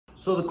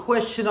So the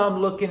question I'm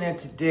looking at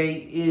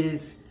today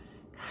is,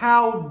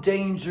 how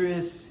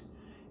dangerous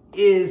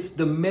is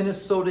the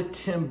Minnesota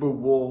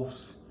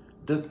Timberwolves,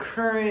 the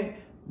current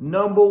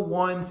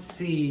 #1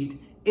 seed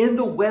in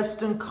the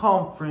Western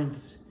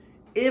Conference,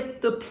 if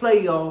the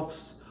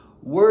playoffs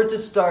were to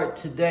start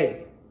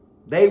today?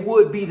 They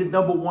would be the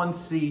 #1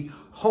 seed,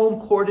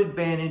 home court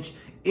advantage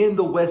in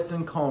the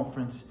Western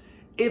Conference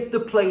if the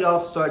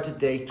playoffs start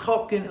today,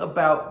 talking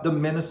about the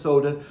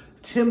Minnesota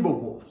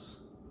Timberwolves.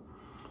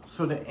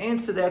 So to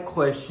answer that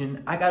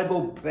question, I got to go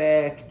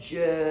back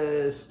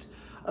just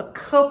a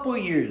couple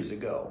years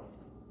ago.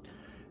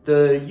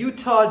 The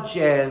Utah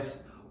Jazz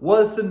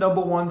was the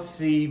 #1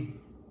 seed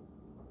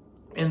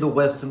in the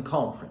Western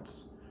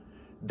Conference.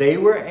 They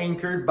were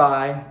anchored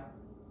by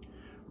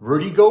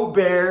Rudy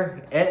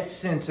Gobert at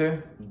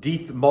center,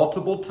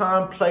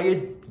 multiple-time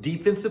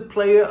defensive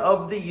player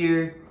of the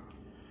year.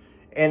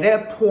 And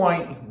at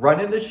point,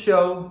 running the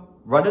show,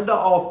 running the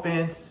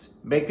offense,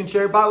 making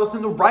sure everybody was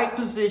in the right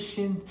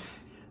position,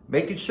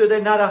 making sure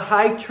they're not a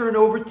high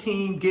turnover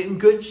team, getting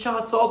good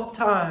shots all the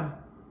time,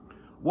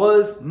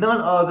 was none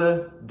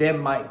other than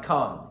Mike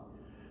Conley.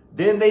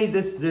 Then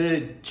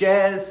the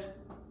Jazz,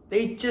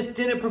 they just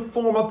didn't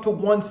perform up to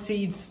 1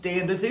 seed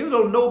standards, even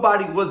though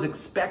nobody was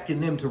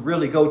expecting them to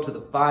really go to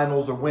the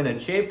finals or win a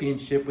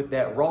championship with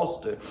that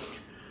roster.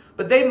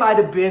 But they might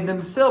have been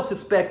themselves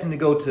expecting to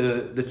go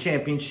to the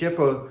championship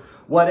or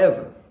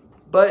whatever.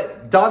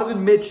 But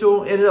Donovan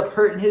Mitchell ended up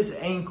hurting his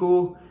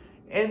ankle,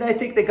 and I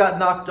think they got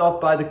knocked off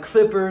by the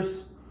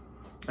Clippers.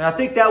 And I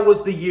think that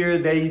was the year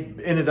they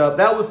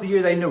that was the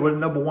year they were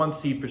the #1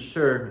 seed for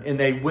sure, and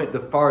they went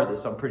the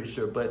farthest, I'm pretty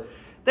sure. But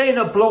they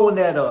ended up blowing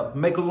that up.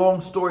 Make a long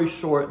story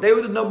short, they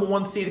were the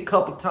 #1 seed a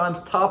couple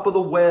times, top of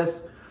the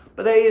West,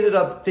 but they ended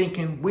up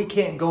thinking, we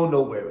can't go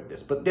nowhere with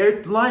this. But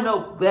their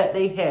lineup that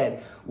they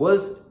had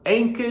was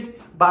anchored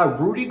by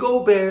Rudy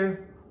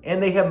Gobert,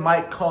 and they had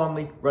Mike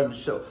Conley run the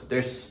show.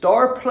 Their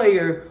star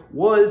player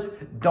was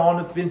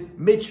Donovan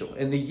Mitchell.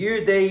 And the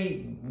year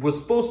they were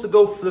supposed to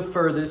go for the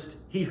furthest,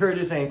 he hurt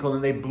his ankle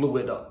and they blew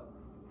it up.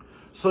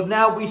 So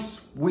now we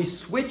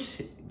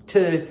switch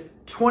to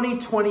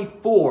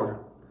 2024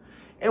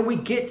 and we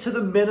get to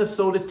the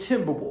Minnesota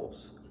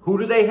Timberwolves. Who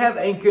do they have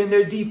anchoring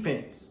their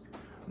defense?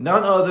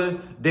 None other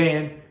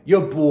than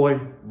your boy,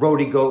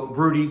 Rudy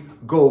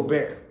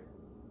Gobert.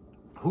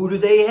 Who do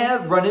they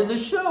have running the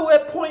show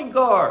at point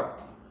guard?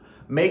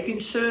 Making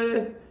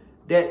sure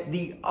that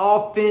the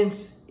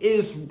offense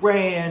is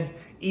ran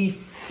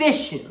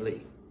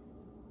efficiently.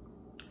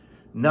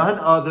 None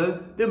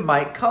other than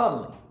Mike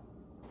Conley.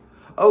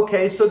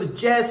 Okay, so the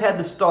Jazz had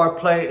the star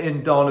player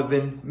in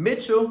Donovan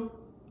Mitchell.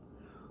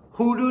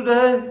 Who do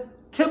the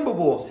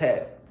Timberwolves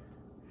have?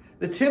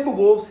 The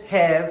Timberwolves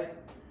have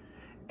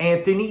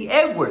Anthony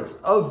Edwards,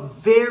 a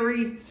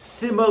very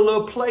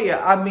similar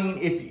player. I mean,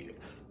 if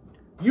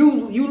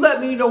you let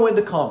me know in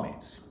the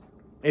comments,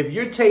 if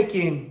you're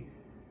taking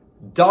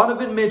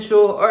Donovan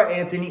Mitchell or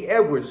Anthony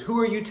Edwards, who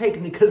are you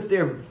taking? Because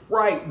they're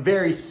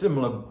very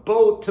similar.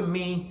 Both to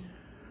me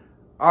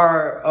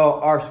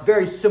are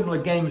very similar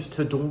games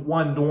to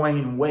one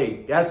Dwayne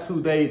Wade. That's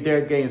who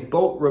their games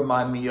both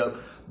remind me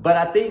of. But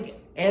I think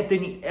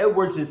Anthony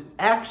Edwards is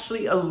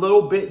actually a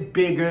little bit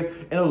bigger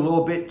and a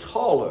little bit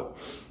taller.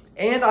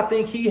 And I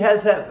think he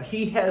has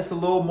a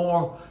little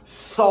more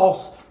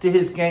sauce to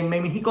his game.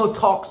 Maybe he's gonna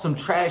talk some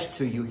trash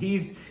to you.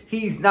 He's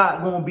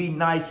not gonna be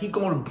nice. He's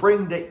gonna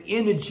bring the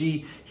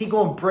energy. He's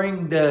gonna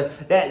bring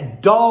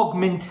that dog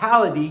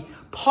mentality,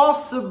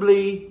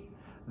 possibly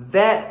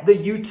that the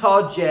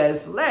Utah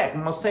Jazz lack.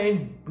 I'm not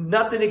saying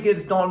nothing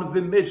against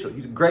Donovan Mitchell.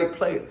 He's a great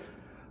player.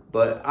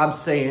 But I'm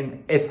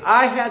saying if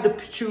I had to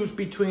choose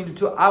between the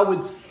two, I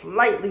would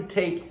slightly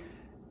take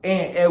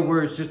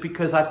Edwards, just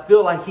because I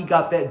feel like he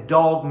got that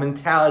dog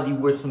mentality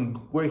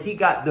where he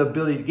got the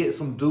ability to get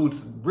some dudes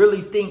to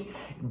really think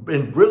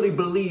and really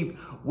believe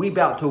we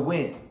about to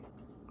win.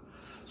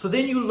 So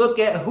then you look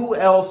at who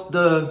else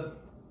the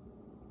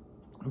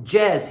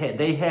Jazz had.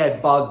 They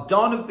had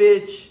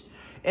Bogdanovich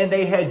and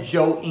they had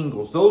Joe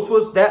Ingles.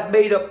 That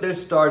made up their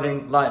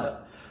starting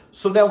lineup.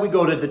 So now we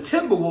go to the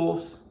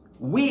Timberwolves.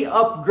 We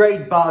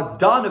upgrade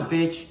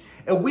Bogdanovich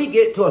and we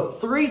get to a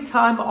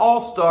 3-time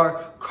All-Star,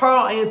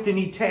 Karl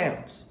Anthony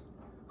Towns,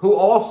 who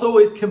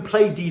also can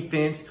play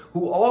defense,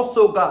 who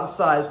also got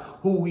size,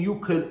 who you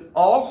could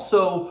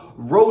also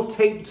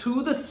rotate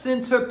to the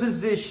center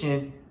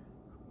position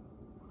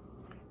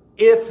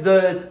if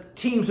the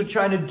teams are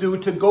trying to do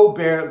to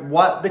Gobert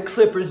what the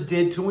Clippers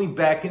did to him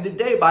back in the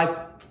day by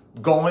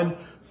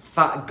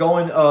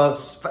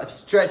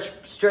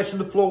stretching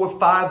the floor with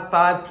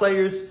five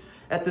players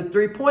at the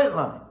 3-point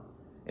line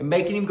and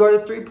making him guard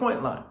the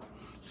 3-point line.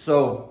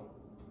 So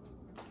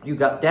you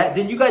got that.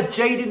 Then you got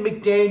Jaden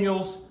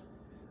McDaniels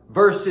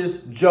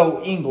versus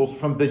Joe Ingles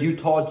from the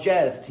Utah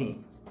Jazz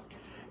team.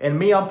 And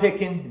me, I'm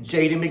picking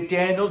Jaden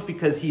McDaniels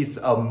because he's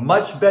a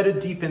much better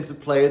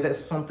defensive player. That's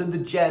something the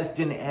Jazz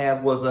didn't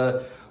have, was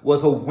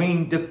a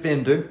wing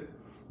defender.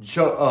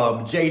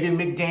 Jaden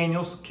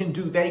McDaniels can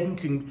do that. He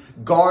can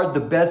guard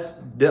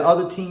the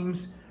other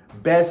team's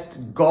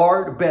best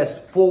guard,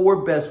 best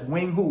forward, best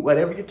wing,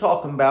 whatever you're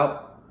talking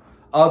about,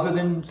 other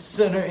than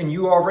center, and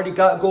you already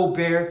got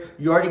Gobert,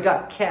 you already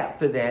got Cat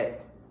for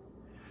that.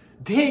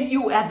 Then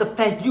you add the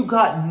fact you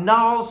got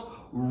Niles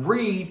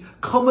Reed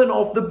coming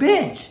off the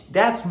bench.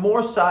 That's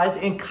more size.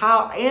 And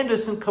Kyle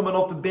Anderson coming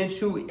off the bench,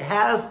 who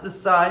has the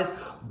size,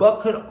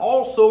 but can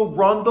also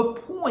run the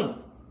point.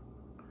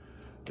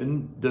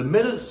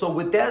 So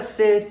with that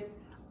said,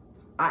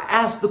 I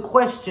asked the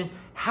question,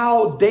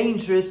 how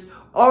dangerous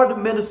are the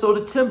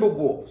Minnesota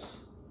Timberwolves?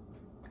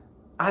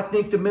 I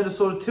think the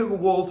Minnesota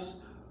Timberwolves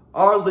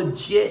are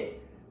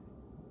legit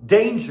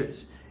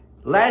dangerous.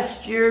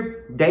 Last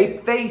year, they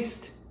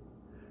faced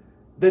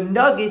the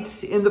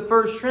Nuggets in the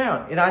first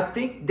round. And I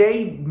think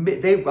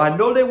I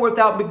know they were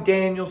without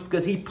McDaniels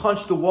because he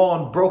punched the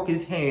wall and broke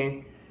his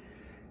hand.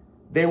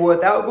 They were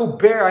without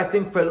Gobert, I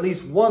think, for at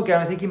least one game.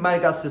 I think he might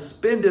have got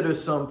suspended or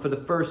something for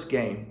the first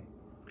game.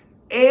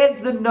 And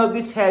the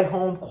Nuggets had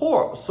home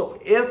court.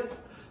 So if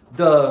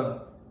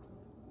the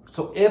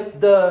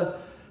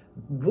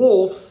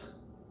Wolves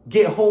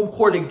get home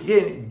court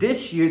again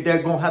this year,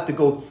 they're going to have to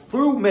go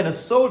through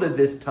Minnesota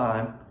this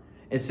time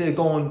instead of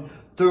going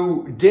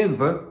through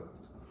Denver.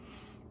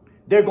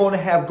 They're going to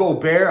have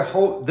Gobert,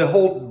 the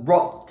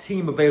whole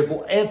team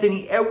available.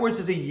 Anthony Edwards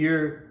is a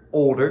year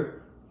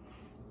older.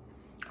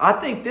 I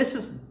think this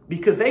is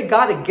because they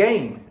got a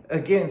game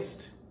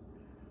against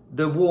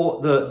the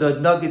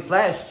Nuggets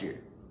last year.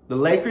 The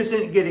Lakers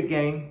didn't get a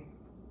game.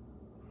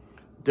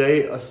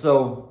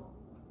 So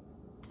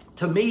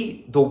to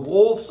me, the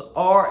Wolves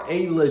are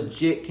a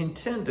legit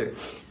contender.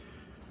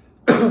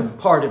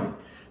 Pardon me.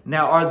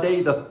 Now, are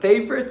they the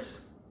favorites?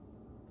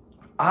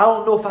 I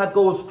don't know if I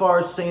go as far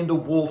as saying the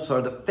Wolves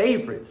are the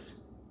favorites.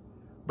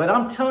 But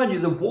I'm telling you,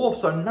 the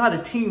Wolves are not a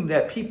team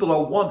that people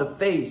are wanting to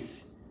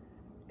face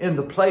in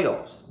the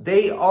playoffs.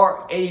 They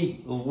are a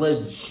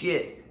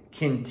legit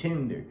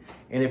contender.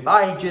 And if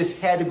I just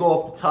had to go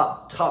off the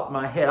top of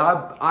my head,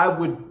 I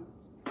would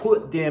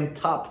put them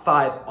top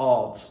 5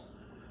 odds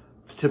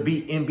to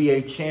be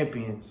NBA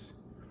champions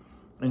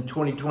in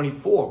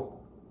 2024.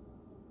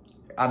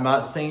 I'm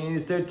not saying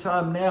it's their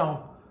time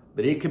now,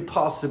 but it could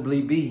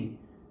possibly be.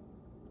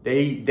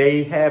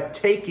 They have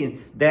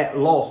taken that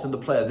loss in the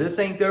playoffs. This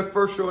ain't their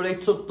first year. They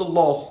took the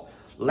loss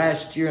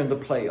last year in the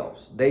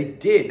playoffs. They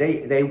did.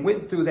 They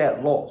went through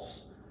that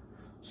loss.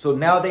 So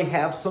now they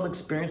have some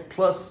experience.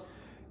 Plus,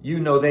 you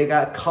know, they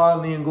got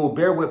Conley and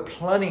Gobert with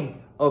plenty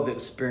of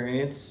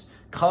experience.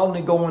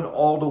 Conley going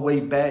all the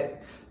way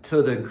back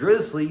to the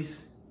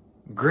Grizzlies,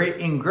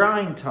 grit and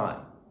grind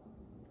time.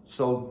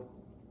 So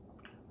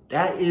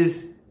that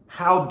is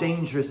how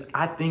dangerous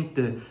I think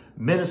the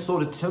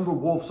Minnesota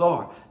Timberwolves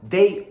are.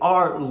 They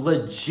are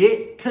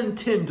legit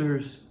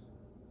contenders.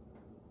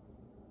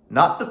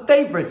 Not the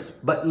favorites,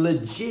 but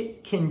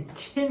legit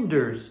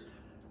contenders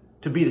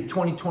to be the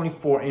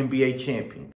 2024 NBA champion.